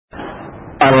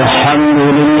الحمد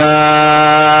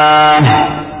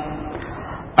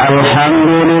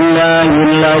لله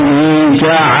الذي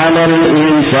جعل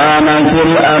الإنسان في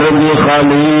الأرض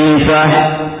خليفة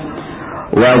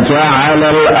وجعل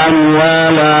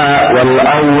الأموال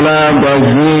والأولاد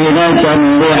زينة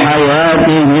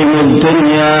لحياتهم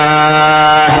الدنيا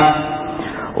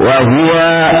وهي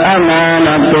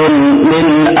أمانة من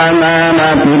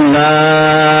أمانات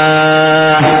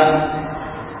الله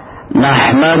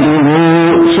نحمده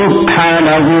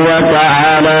سبحانه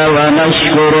وتعالى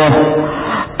ونشكره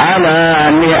على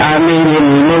نعمه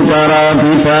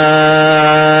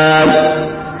المترادفات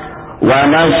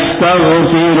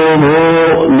ونستغفره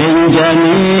من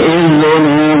جميع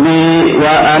الذنوب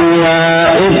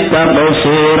وأنواع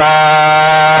التقصيرات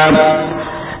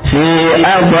في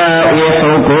أداء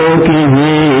حقوقه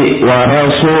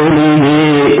ورسوله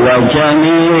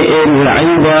وجميع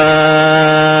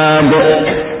العباد.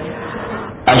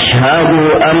 أشهد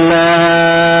أن لا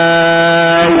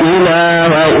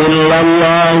إله إلا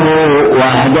الله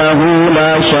وحده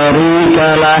لا شريك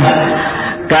له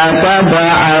كتب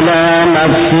على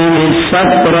نفسه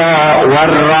الستر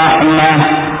والرحمة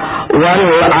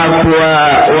والعفو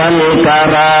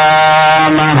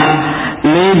والكرامة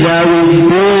لذوي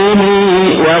الدين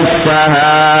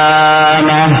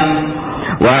والسهامة.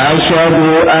 وأشهد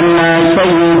أن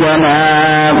سيدنا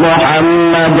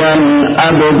محمدا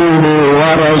عبده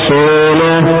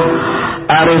ورسوله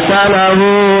أرسله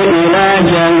إلى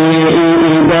جميع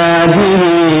عباده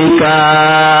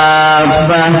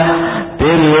كافة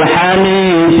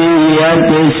بالحنيفية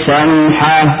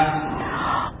السمحة.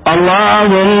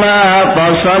 اللهم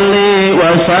فصل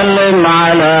وسلم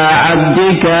على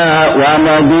عبدك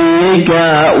ونبيك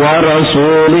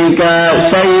ورسولك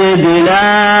سيدنا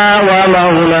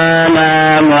ومولانا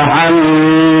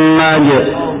محمد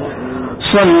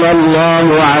صلى الله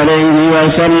عليه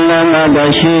وسلم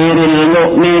بشير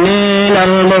المؤمنين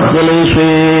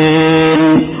المخلصين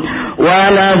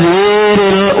ونذير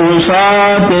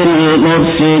الأصاة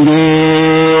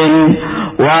المفسدين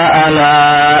وعلى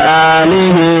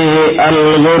آله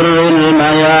الغر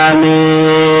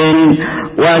الميامين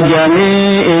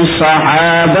وجميع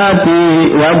الصحابة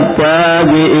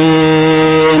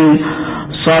والتابعين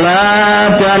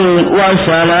صلاة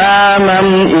وسلاما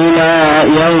إلى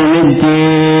يوم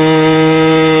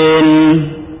الدين.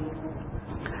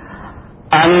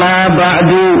 أما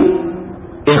بعد،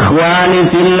 إخواني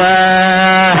في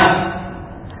الله،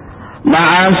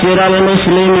 معاشر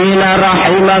المسلمين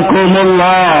رحمكم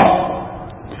الله،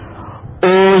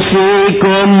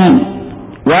 أوصيكم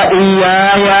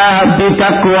وإياي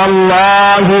بتقوى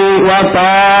الله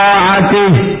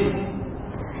وطاعته.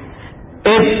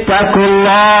 اتقوا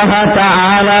الله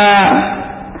تعالى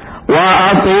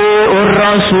وأطيعوا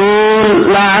الرسول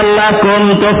لعلكم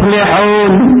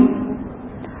تفلحون.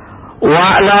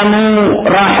 واعلموا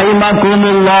رحمكم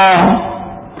الله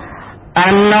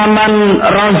أن من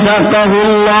رزقه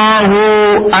الله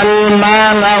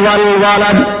المال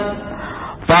والولد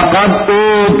فقد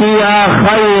أوتي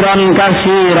خيرا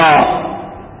كثيرا،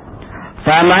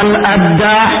 فمن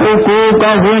أدى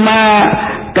حقوقهما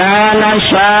كان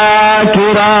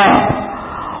شاكرا،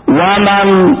 ومن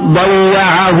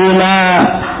ضيعهما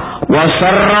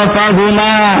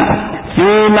وصرفهما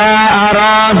فيما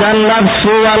أراد النفس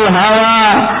والهوى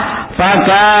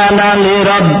فكان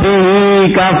لربه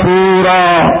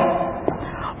كفورا.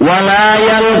 ولا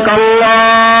يلقى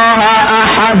الله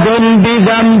أحد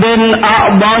بذنب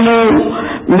أعظم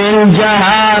من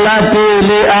جهالة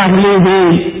لأهله.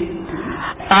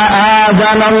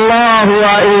 أعاذنا الله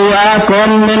وإياكم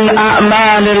من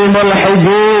أعمال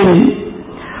الملحدين،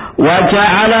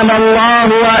 وجعلنا الله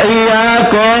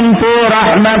وإياكم في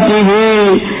رحمته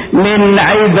من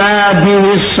عباده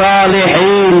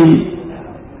الصالحين.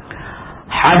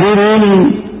 Hadirin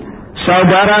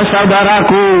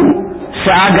saudara-saudaraku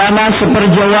seagama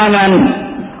seperjuangan,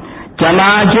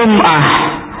 jamaah Jum'ah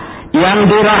yang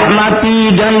dirahmati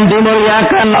dan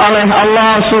dimuliakan oleh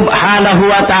Allah Subhanahu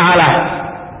wa taala.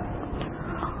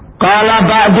 Qala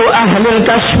ba'du ahlil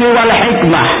kasfi wal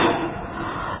hikmah,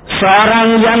 seorang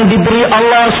yang diberi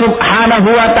Allah Subhanahu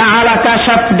wa taala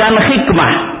kasaf dan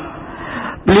hikmah,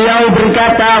 beliau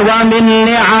berkata, wa min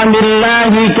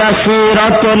ni'amillahi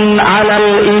katsiratun 'alal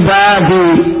ibadi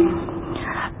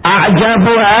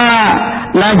a'jabuha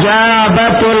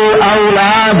najabatul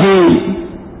auladi.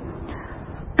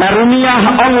 Karunia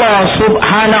Allah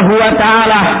Subhanahu wa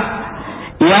taala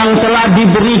yang telah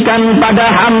diberikan pada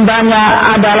hambanya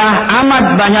adalah amat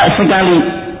banyak sekali,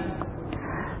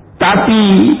 tapi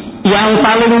yang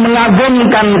paling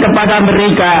mengagumkan kepada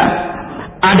mereka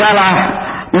adalah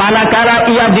manakala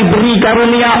ia diberi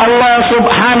karunia Allah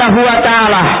Subhanahu wa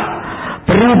taala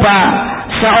berupa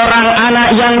seorang anak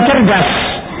yang cerdas,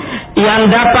 yang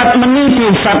dapat meniti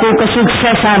satu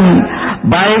kesuksesan,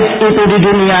 baik itu di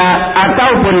dunia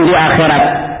ataupun di akhirat.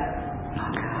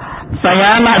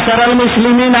 Saya ma'syaral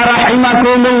muslimin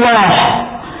rahimakumullah,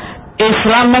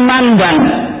 Islam memandang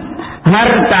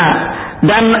harta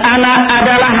dan anak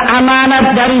adalah amanat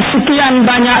dari sekian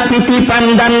banyak titipan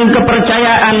dan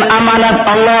kepercayaan amanat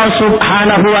Allah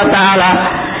Subhanahu wa ta'ala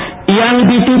yang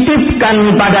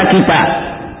dititipkan pada kita.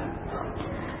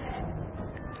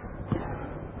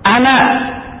 Anak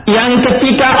yang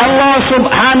ketika Allah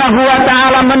Subhanahu wa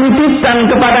ta'ala menitipkan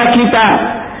kepada kita,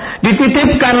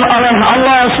 dititipkan oleh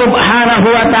Allah Subhanahu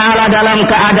wa ta'ala dalam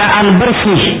keadaan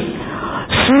bersih,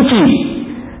 suci,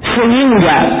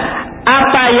 sehingga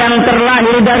apa yang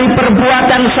terlahir dari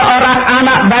perbuatan seorang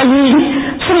anak bayi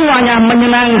semuanya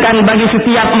menyenangkan bagi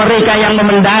setiap mereka yang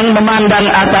memandang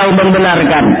atau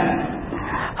membenarkan.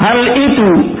 Hal itu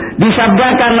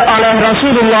disabdakan oleh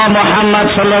Rasulullah Muhammad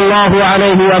sallallahu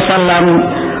alaihi wasallam,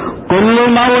 "Kullu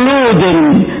mauludin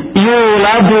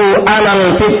yuladu 'alal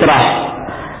fitrah."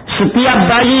 Setiap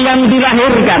bayi yang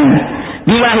dilahirkan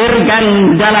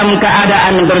dalam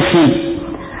keadaan bersih.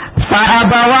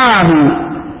 Fa'abawahu,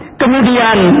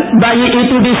 kemudian bayi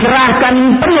itu diserahkan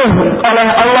penuh oleh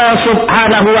Allah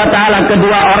Subhanahu wa ta'ala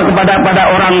kepada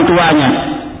orang tuanya.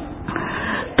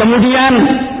 Kemudian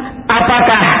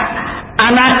apakah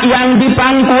anak yang di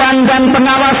pangkuan dan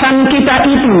pengawasan kita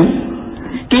itu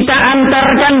kita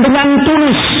antarkan dengan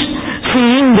tulus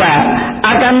sehingga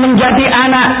akan menjadi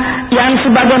anak yang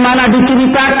sebagaimana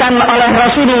diceritakan oleh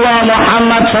Rasulullah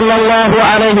Muhammad sallallahu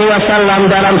alaihi wasallam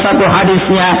dalam satu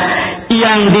hadisnya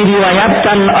yang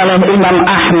diriwayatkan oleh Imam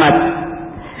Ahmad.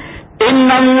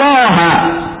 Innallaha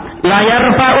la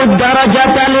yarfa'u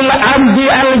darajata lil 'abdi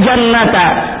al-jannata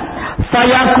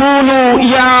fayaqulu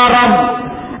ya Rabb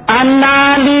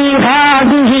anna li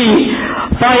hadhihi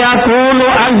fayaqulu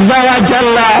azza wa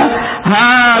jalla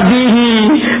hadhihi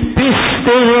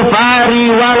bistighfari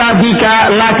waladika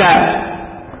laka.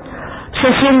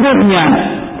 Sesungguhnya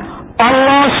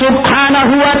Allah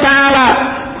Subhanahu wa ta'ala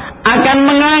akan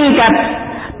mengangkat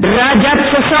derajat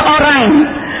seseorang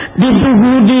di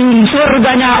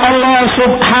surganya Allah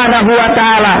Subhanahu wa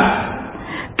ta'ala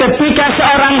ketika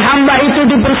seorang hamba itu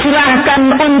dipersilahkan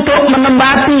untuk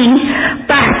menempati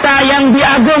tahta yang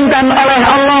diagungkan oleh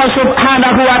Allah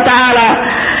Subhanahu wa ta'ala.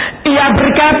 Ia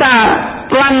berkata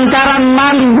lantaran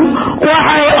malu,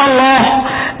 "Wahai Allah,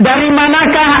 dari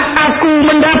manakah aku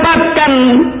mendapatkan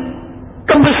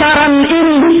kebesaran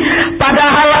ini,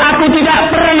 padahal aku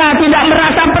tidak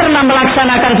merasa pernah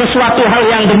melaksanakan sesuatu hal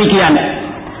yang demikian."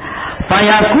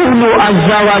 Fayaqulu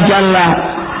azza wa jalla,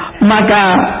 maka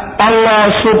Allah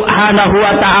Subhanahu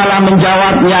wa ta'ala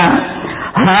menjawabnya,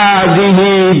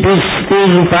 hadhihi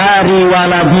bistighfari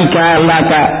waladika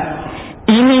laka.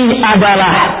 Ini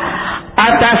adalah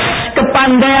atas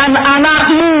kepandaian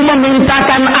anakmu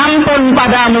memintakan ampun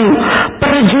padamu,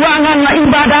 perjuangan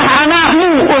ibadah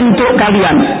anakmu untuk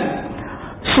kalian.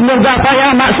 Semoga ya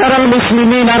ma'syaral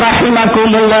muslimin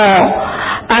rahimakumullah,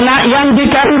 anak yang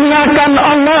dikaruniakan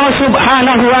Allah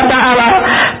Subhanahu wa ta'ala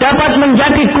dapat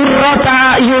menjadi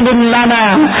qurrata a'yunin lana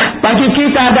bagi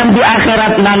kita dan di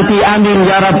akhirat nanti, amin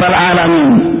ya rabbal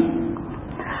alamin.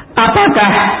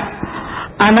 Apakah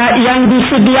anak yang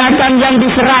disediakan, yang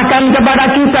diserahkan kepada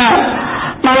kita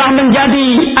malah menjadi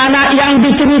anak yang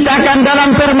diceritakan dalam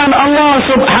firman Allah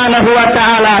Subhanahu wa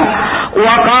ta'ala,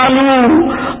 wa qalu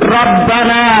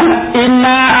rabbana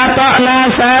inna ata'na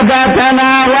sadatana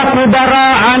wa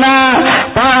kubara'ana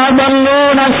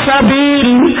fa'adalluna as-sabil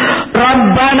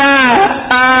rabbana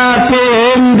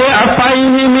atihim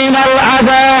di'afaini minal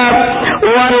adab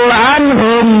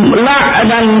wal'anhum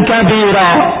la'nan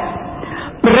kabira.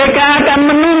 Mereka akan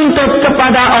menuntut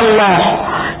kepada Allah,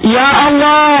 ya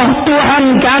Allah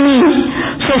Tuhan kami,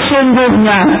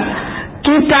 sesungguhnya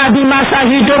kita di masa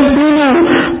hidup dulu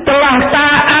telah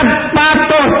taat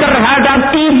patuh terhadap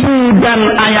ibu dan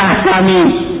ayah kami.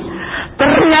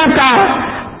 Ternyata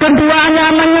keduanya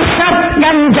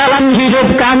menyesatkan jalan hidup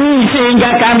kami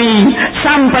sehingga kami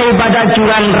sampai pada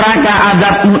jurang neraka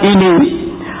azab-Mu ini.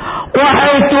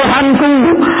 Wahai Tuhanku,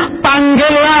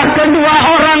 panggillah kedua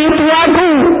orang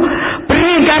tuaku,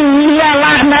 berikan dia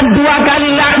laknat 2 kali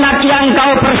laknat yang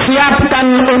Kau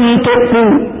persiapkan untukku,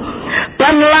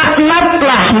 dan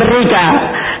laknatlah mereka,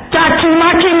 caci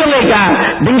maki mereka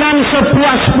dengan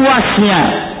sepuas-puasnya.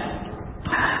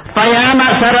 Faya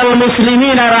ma'syaral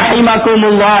muslimin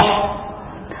rahimakumullah,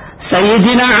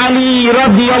 Sayyidina Ali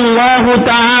radhiyallahu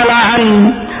ta'ala an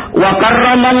wa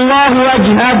karramallahu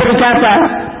wajhah berkata,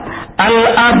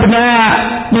 al-abna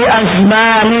bi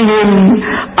azmanihim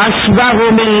asbahu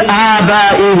min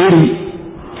abaihim,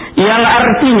 yang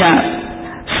artinya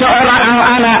seorang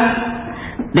anak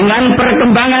dengan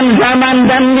perkembangan zaman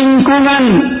dan lingkungan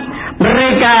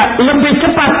mereka lebih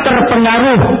cepat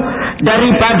terpengaruh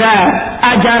daripada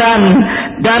ajaran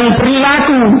dan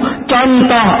perilaku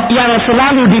contoh yang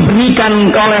selalu diberikan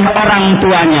oleh orang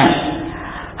tuanya.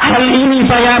 Hal ini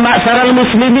ya ma'syaral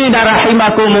muslimin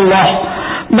rahimakumullah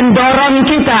mendorong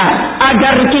kita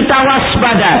agar kita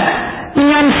waspada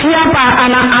dengan siapa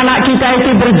anak-anak kita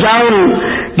itu bergaul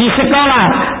di sekolah,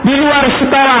 di luar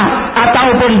sekolah,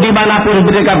 ataupun dimanapun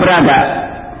mereka berada.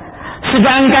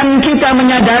 Sedangkan kita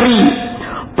menyadari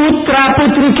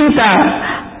putra-putri kita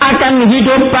akan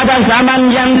hidup pada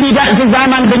zaman yang tidak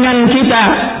sezaman dengan kita,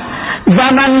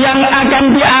 zaman yang akan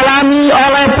dialami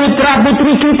oleh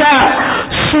putra-putri kita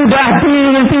sudah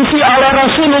dirinci oleh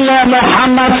Rasulullah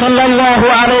Muhammad sallallahu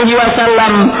alaihi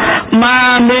wasallam,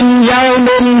 ma min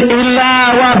yaumin illa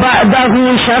wa ba'dahu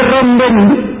syarrun min.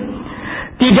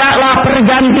 Tidaklah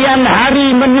pergantian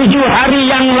hari menuju hari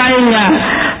yang lainnya,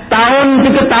 tahun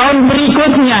ke tahun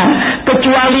berikutnya,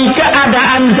 kecuali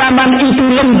keadaan zaman itu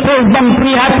lebih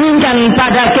memprihatinkan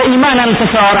pada keimanan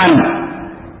seseorang.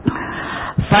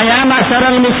 Saya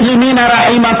ma'syaral muslimin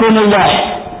rahimakumullah,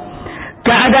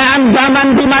 keadaan zaman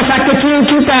di masa kecil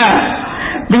kita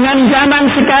dengan zaman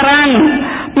sekarang,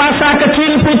 masa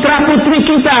kecil putra-putri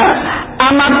kita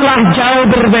amatlah jauh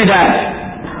berbeda.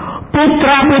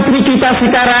 Putra-putri kita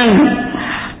sekarang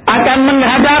akan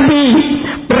menghadapi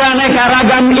beraneka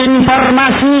ragam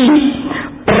informasi,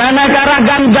 beraneka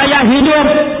ragam gaya hidup,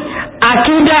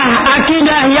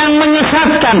 akidah-akidah yang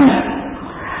menyesatkan.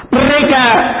 Mereka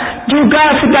juga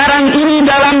sekarang ini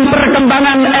dalam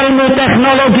perkembangan ilmu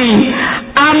teknologi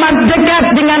amat dekat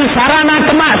dengan sarana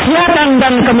kemaksiatan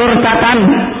dan kemurtatan,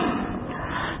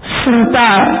 serta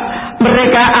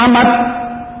mereka amat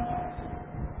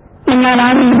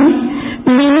mengalami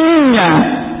minimnya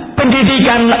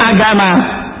pendidikan agama.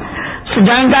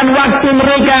 Sedangkan waktu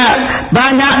mereka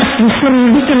banyak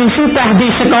disita di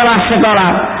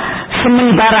sekolah-sekolah,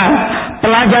 sementara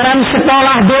pelajaran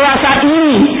sekolah dewasa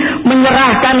ini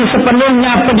menyerahkan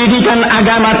sepenuhnya pendidikan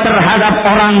agama terhadap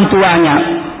orang tuanya.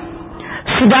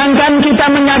 Sedangkan kita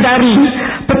menyadari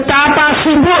betapa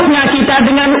sibuknya kita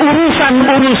dengan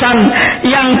urusan-urusan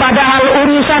yang padahal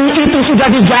urusan itu sudah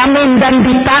dijamin dan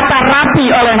ditata rapi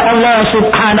oleh Allah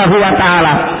Subhanahu wa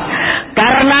taala.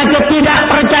 Karena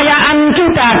ketidakpercayaan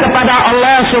kita kepada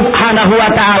Allah Subhanahu wa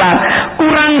taala,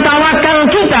 kurang tawakal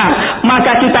kita,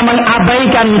 maka kita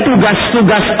mengabaikan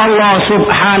tugas-tugas Allah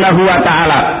Subhanahu wa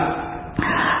taala.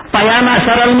 Ya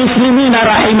ma'syaral muslimin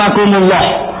rahimakumullah,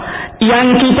 yang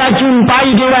kita jumpai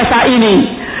dewasa ini,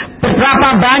 berapa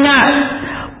banyak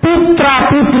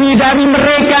putra-putri dari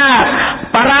mereka,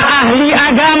 para ahli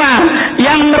agama,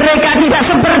 yang mereka tidak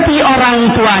seperti orang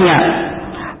tuanya.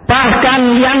 Bahkan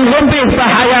yang lebih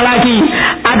bahaya lagi,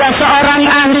 ada seorang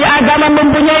ahli agama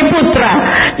mempunyai putra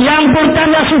yang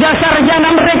putranya sudah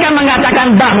sarjana. Mereka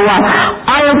mengatakan bahwa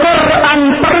Al-Quran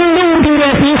perlu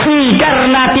direvisi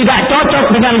karena tidak cocok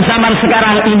dengan zaman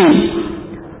sekarang ini.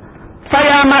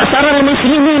 Saya ma'syaral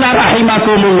muslimin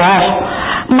rahimakumullah,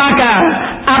 maka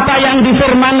apa yang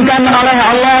difirmankan oleh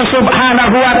Allah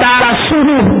Subhanahu wa taala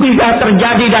sungguh tidak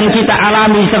terjadi dan kita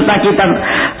alami serta kita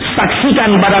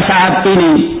saksikan pada saat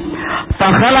ini.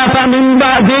 Fakhalafa min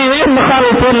ba'dihim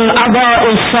khalfun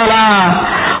adha'us shalah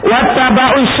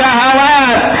wattaba'us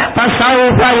syahawat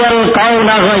fasawfa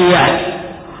yalqauna ghayyah.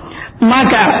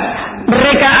 Maka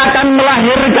mereka akan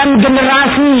melahirkan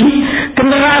generasi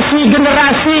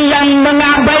yang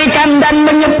mengabaikan dan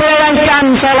menyepelekan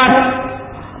salat,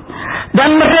 dan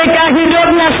mereka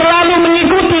hidupnya selalu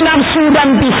mengikuti nafsu dan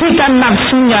bisikan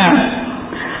nafsunya,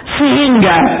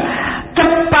 sehingga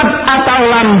cepat atau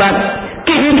lambat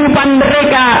kehidupan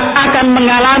mereka akan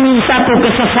mengalami satu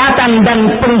kesesatan dan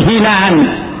penghinaan.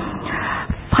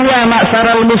 Ya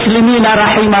ma'syaral muslimin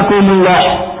rahimakumullah,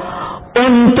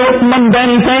 untuk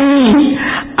membentengi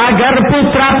agar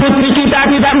putra-putri kita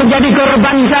tidak menjadi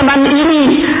korban zaman ini,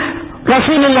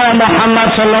 Rasulullah Muhammad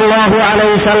sallallahu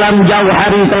alaihi wasallam jauh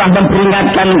hari telah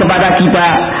memperingatkan kepada kita,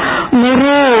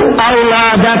 muru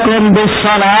auladakum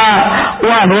bis-shalah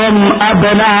wa hum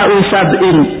abna'u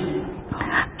sab'in.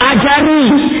 Ajari,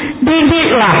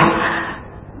 didiklah,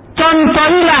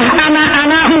 contohilah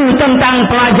anak-anakmu tentang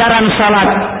pelajaran salat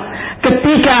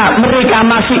ketika mereka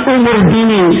masih umur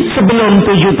dini sebelum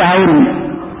 7 tahun.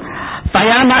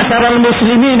 Ya ma'syaral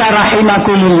muslimin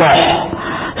rahimakumullah,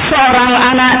 seorang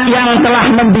anak yang telah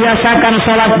membiasakan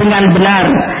salat dengan benar,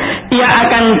 ia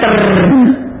akan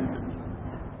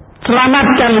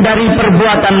selamatkan dari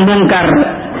perbuatan mungkar.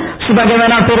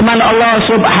 Sebagaimana firman Allah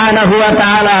Subhanahu wa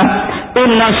taala,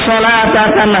 "Innas salata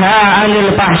tanha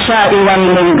 'anil fahsya'i wal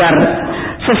munkar."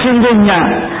 Sesungguhnya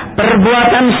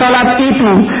perbuatan salat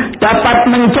itu dapat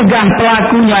mencegah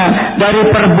pelakunya dari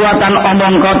perbuatan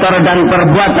omong kotor dan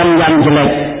perbuatan yang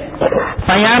jelek.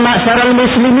 Fa ma'syaral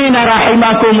muslimin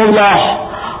rahimakumullah,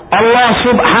 Allah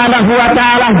Subhanahu wa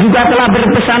taala juga telah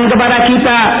berpesan kepada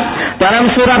kita dalam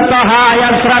surat Thaha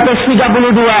ayat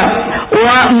 132,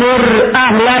 "Wa'mur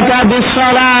ahlaka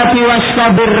bis-shalati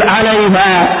was-sabir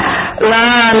 'alaiha,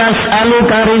 la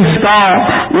nas'aluka rizqa,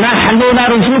 nahnu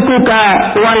narzuquka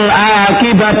wal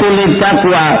 'aqibatu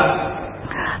lit-taqwa."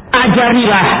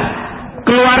 Ajarilah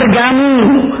keluargamu,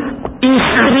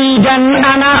 istri dan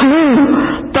anakmu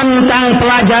tentang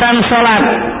pelajaran salat.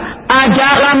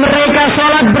 Ajaklah mereka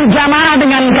salat berjamaah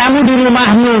dengan kamu di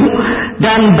rumahmu,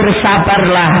 dan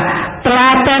bersabarlah,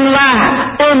 telatenlah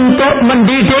untuk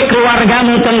mendidik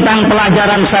keluargamu tentang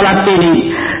pelajaran salat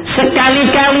ini.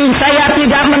 Sekali-kali saya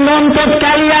tidak menuntut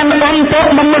kalian untuk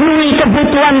memenuhi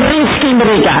kebutuhan rizki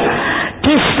mereka.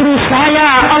 Justru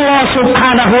saya, Allah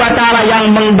Subhanahu wa taala,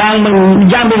 yang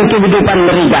menjamin kehidupan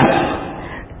mereka.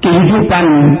 Kehidupan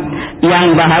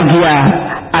yang bahagia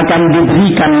akan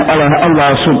diberikan oleh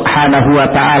Allah Subhanahu wa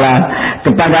taala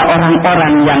kepada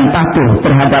orang-orang yang patuh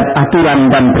terhadap aturan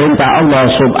dan perintah Allah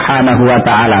Subhanahu wa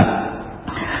taala.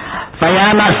 Fa ya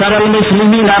ma'syaral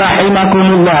muslimin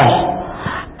rahimakumullah,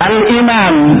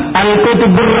 Al-Imam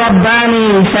Al-Qutbur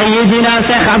Rabbani Sayyidina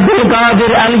Syekh Abdul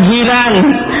Qadir Al-Jilani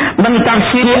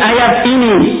mentafsiri ayat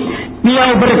ini.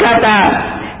 Beliau berkata,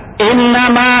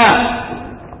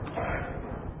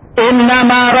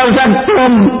 Innama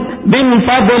razaqtum bin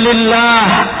fadlillah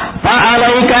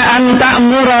fa'alaika an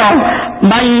ta'mura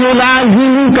man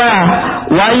yulazimuka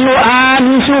wa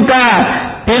yu'anisuka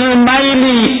bil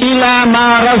maili ila ma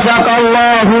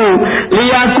razaqallahu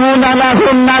liyakuna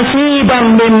lahum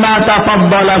nasiban mimma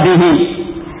tafaddala bihi.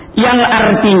 Yang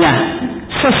artinya,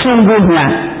 sesungguhnya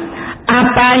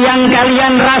apa yang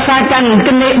kalian rasakan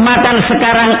kenikmatan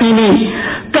sekarang ini,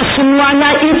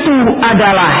 kesemuanya itu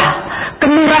adalah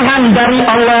kemurahan dari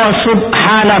Allah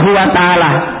Subhanahu wa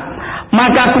taala.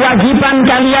 Maka kewajiban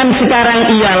kalian sekarang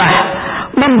ialah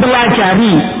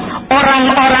mempelajari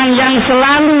orang-orang yang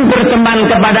selalu berteman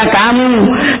kepada kamu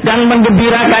dan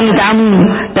menggembirakan kamu.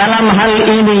 Dalam hal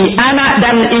ini anak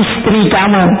dan istri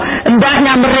kamu,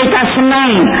 hendaknya mereka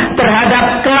senang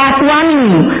terhadap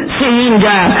kelakuanmu,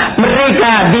 sehingga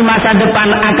mereka di masa depan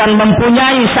akan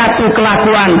mempunyai satu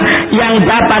kelakuan yang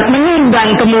dapat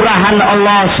mengundang kemurahan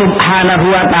Allah Subhanahu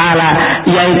wa taala,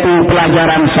 yaitu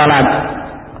pelajaran salat.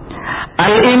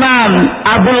 Al-Imam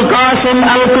Abul Qasim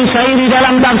Al-Qusairi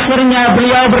dalam tafsirnya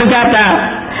beliau berkata,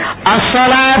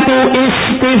 "As-salatu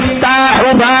istiftahu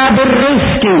babir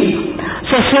rizki."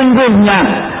 Sesungguhnya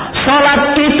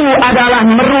salat itu adalah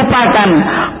merupakan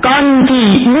kunci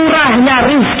murahnya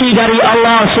rizki dari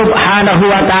Allah Subhanahu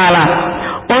wa taala.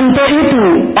 Untuk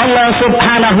itu Allah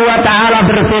Subhanahu wa taala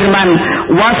berfirman,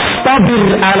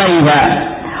 "Wastabir 'alaiha."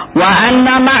 Wa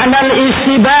anna ma'nal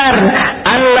istibar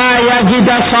alla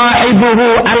yajida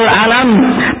sahibuhu al-alam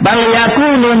bal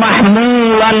yakunu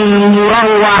mahmulan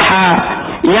murawwaha.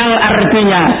 Yang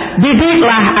artinya,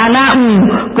 didiklah anakmu,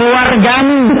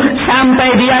 keluargamu sampai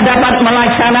dia dapat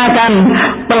melaksanakan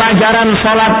pelajaran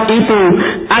salat itu,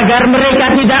 agar mereka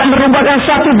tidak merupakan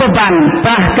satu beban.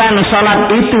 Bahkan salat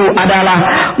itu adalah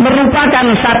merupakan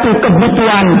satu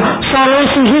kebutuhan,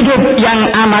 solusi hidup yang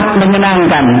amat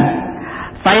menyenangkan.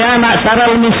 Faya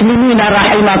ma'syaral muslimin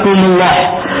rahimakumullah,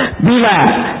 bila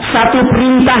satu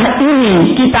perintah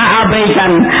ini kita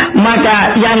abaikan,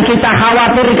 maka yang kita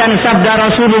khawatirkan sabda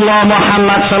Rasulullah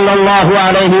Muhammad sallallahu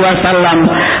alaihi wasallam,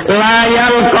 la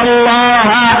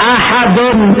yalqallaha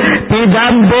ahadun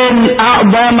bidambin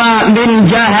a'dama min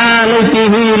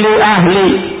jahalatihi li ahli.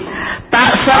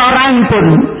 Tak seorang pun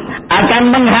akan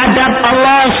menghadap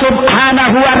Allah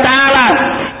Subhanahu wa taala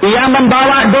yang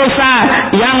membawa dosa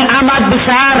yang amat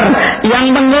besar, yang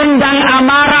mengundang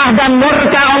amarah dan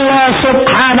murka Allah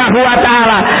Subhanahu wa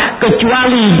taala,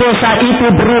 kecuali dosa itu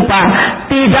berupa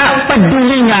tidak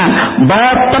pedulinya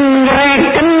boten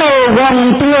ngrekeno wong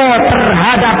tua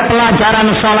terhadap pelajaran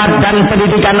salat dan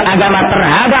pendidikan agama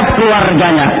terhadap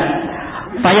keluarganya.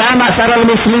 Fa ya ma'syaral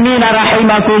muslimin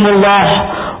rahimakumullah,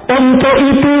 Untuk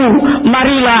itu,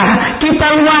 marilah kita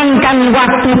luangkan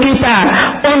waktu kita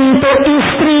untuk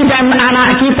istri dan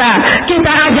anak kita.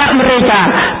 Kita ajak mereka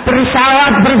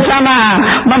bersalawat bersama,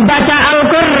 membaca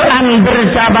Al-Quran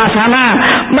bersama-sama,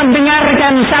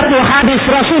 mendengarkan satu hadis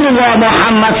Rasulullah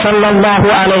Muhammad sallallahu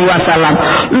alaihi wasallam.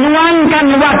 Luangkan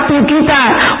waktu kita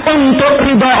untuk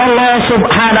ridha Allah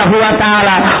subhanahu wa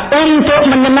ta'ala, untuk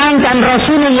menyenangkan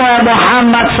Rasulullah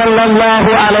Muhammad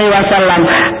sallallahu alaihi wasallam,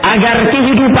 agar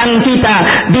kehidupan kita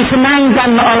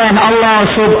disenangkan oleh Allah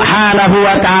subhanahu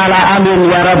wa ta'ala.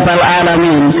 Amin ya rabbal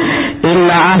alamin.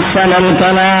 Inna ahsanal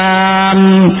kalam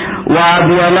wa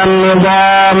abyanal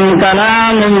nizam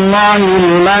kalamullahil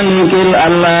malikil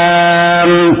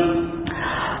alam.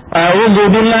 A'udzu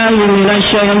billahi minasy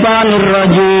syaithanir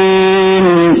rajim.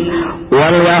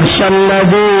 Wal yakhshal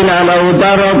ladzina law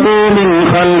taraku min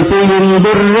khalfihim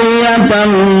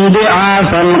dzurriyyatan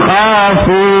dhi'afan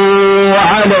khafu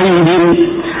 'alaihim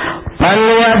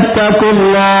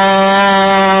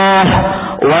falyattaqullah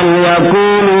wal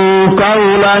yaqulu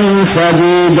qawlan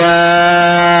sadida.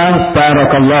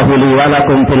 Barakallahu li wa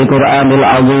lakum fil Qur'anil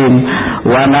azim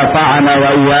wa nafa'ana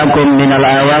wa iyyakum minal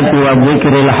ayati wa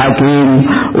dzikril hakim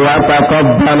wa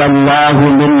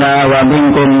taqabbalallahu minna wa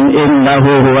minkum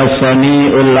innahu huwas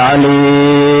samiul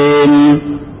alim.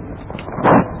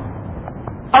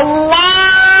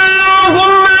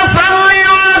 Allahumma salli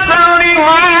wa sallim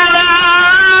ala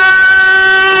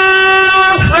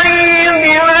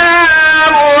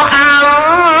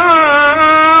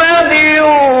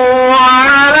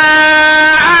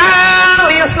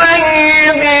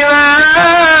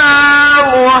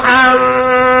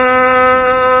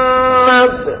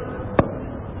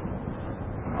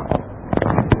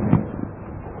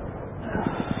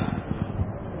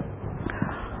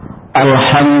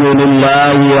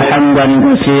Alhamdulillahi hamdan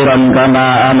katsiran kama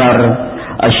amar.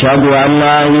 Asyhadu an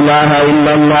la ilaha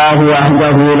illallah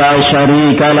wahdahu la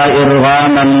syarika la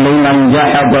irghaman liman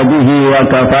jahada bihi wa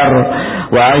kafar.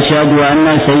 Wa asyhadu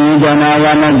anna sayyidana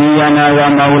wa nabiyyana wa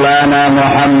maulana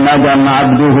Muhammadan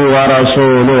abduhu wa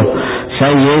rasuluh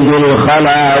sayyidul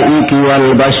khalaiqi wal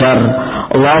bashar.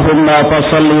 Allahumma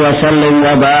fassalli wa sallim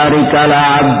wa barik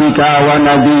ala abdika wa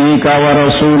nabiyyika wa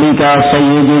rasulika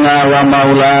sayyidina wa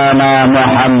maulana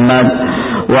Muhammad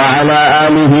wa ala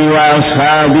alihi wa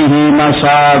ashabihi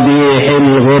masabihil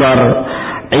ghurar.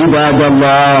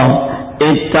 Ibadallah,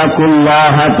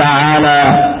 ittaqullaha ta'ala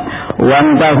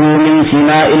wantahu min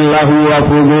sina'illahu wa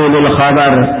fudulil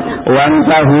khabar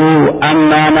wantahu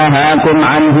amma nahakum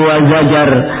anhu wa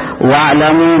zajar.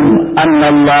 واعلموا أن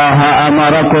الله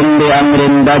أمركم بأمر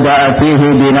بدأ فيه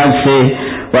بنفسه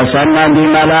وسنى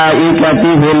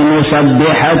بملائكته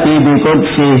المسبحة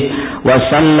بقدسه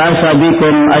وسلس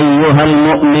بكم أيها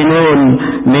المؤمنون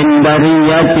من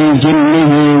برية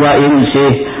جنه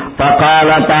وإنسه فقال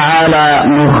تعالى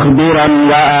مخبرا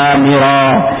وآمرا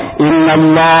إن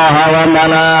الله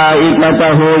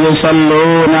وملائكته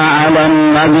يصلون على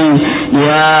النبي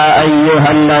يا أيها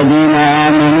الذين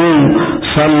آمنوا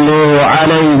صلوا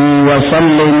عليه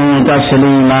وسلموا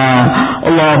تسليما.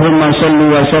 اللهم صل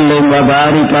وسلم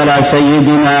وبارك على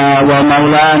سيدنا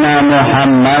ومولانا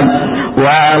محمد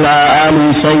وعلى آل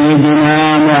سيدنا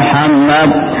محمد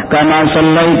كما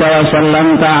صليت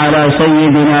وسلمت على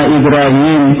سيدنا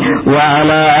إبراهيم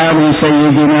وعلى آل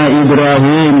سيدنا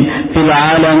إبراهيم في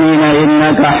العالمين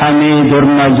إنك حميد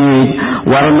مجيد.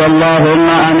 وارض اللهم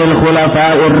عن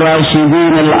الخلفاء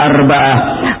الراشدين الأربعة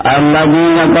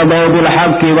الذين قضوا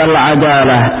بالحق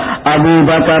والعدالة أبو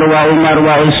بكر وعمر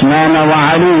وعثمان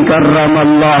وعلي كرم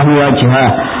الله وجهه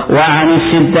وعن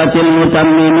الستة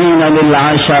المتممين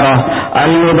للعشرة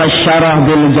المبشرة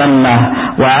بالجنة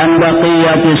وعن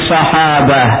بقية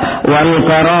الصحابة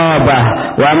والقرابة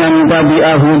ومن تبع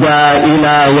هدى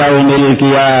إلى يوم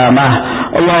القيامة.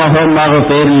 اللهم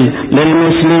اغفر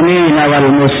للمسلمين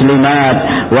والمسلمات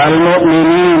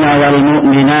والمؤمنين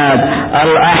والمؤمنات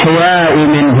الأحياء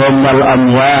منهم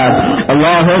والأموات.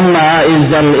 اللهم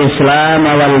أعز الإسلام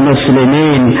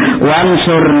والمسلمين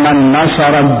وانصر من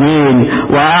نصر الدين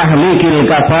وأهلك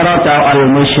الكفرة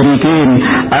المشركين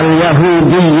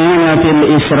اليهوديين في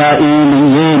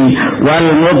الإسرائيليين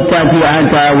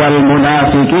والمبتدعة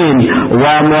والمنافقين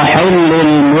ومحل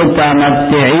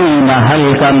المتمتعين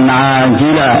هلكا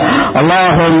عاجلا.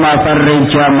 اللهم فرج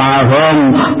جمعهم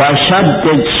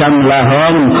وشدد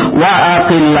شملهم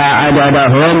وأقل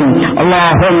عددهم.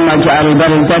 اللهم اجعل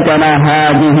بلدتنا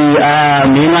هذه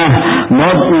آمنة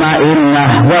مطمئنة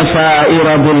وسائر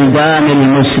بلدان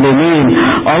المسلمين.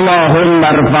 اللهم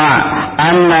ارفع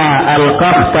anna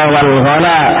al-qahta wal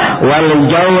ghala wal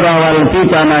jawra wal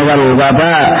fitana wal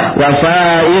waba wa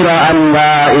sa'ira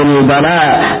anwa'il bala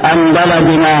an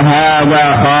baladina hadha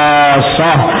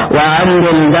khassah wa an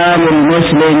bildanil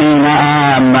muslimina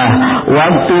ammah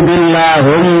واكتب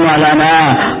اللهم لنا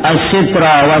الستر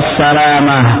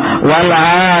والسلامة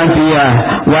والعافية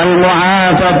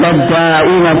والمعافاة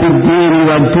الدائمة في الدين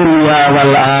والدنيا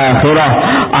والآخرة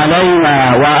علينا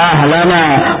وأهلنا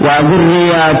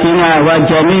وذرياتنا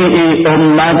وجميع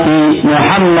أمة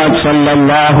محمد صلى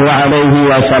الله عليه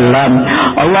وسلم.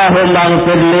 اللهم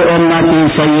اغفر لأمة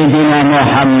سيدنا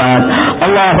محمد،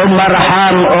 اللهم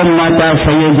ارحم أمة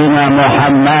سيدنا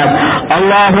محمد،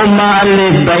 اللهم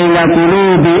ألف بين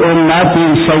قلوب أمة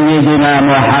سيدنا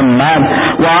محمد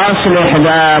وأصلح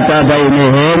ذات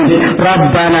بينهم.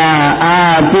 ربنا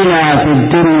آتنا في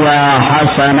الدنيا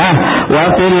حسنة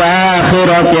وفي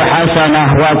الآخرة حسنة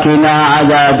وقنا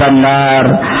عذاب النار.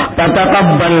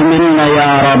 فتقبل منا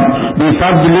يا رب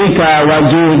بفضلك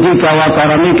وجودك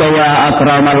وكرمك يا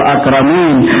أكرم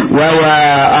الأكرمين ويا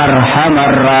أرحم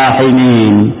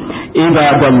الراحمين.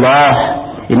 عباد الله،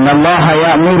 إن الله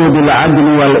يأمر بالعدل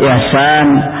والإحسان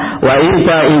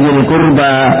وإيتاء ذي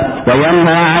القربى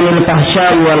وينهى عن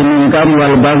الفحشاء والمنكر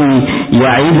والبغي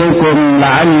يعظكم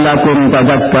لعلكم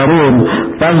تذكرون.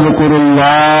 فاذكروا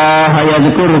الله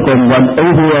يذكركم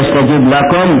وادعوه يستجب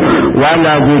لكم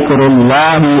ولذكر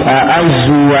الله أعز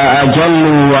وأجل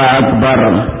وأكبر.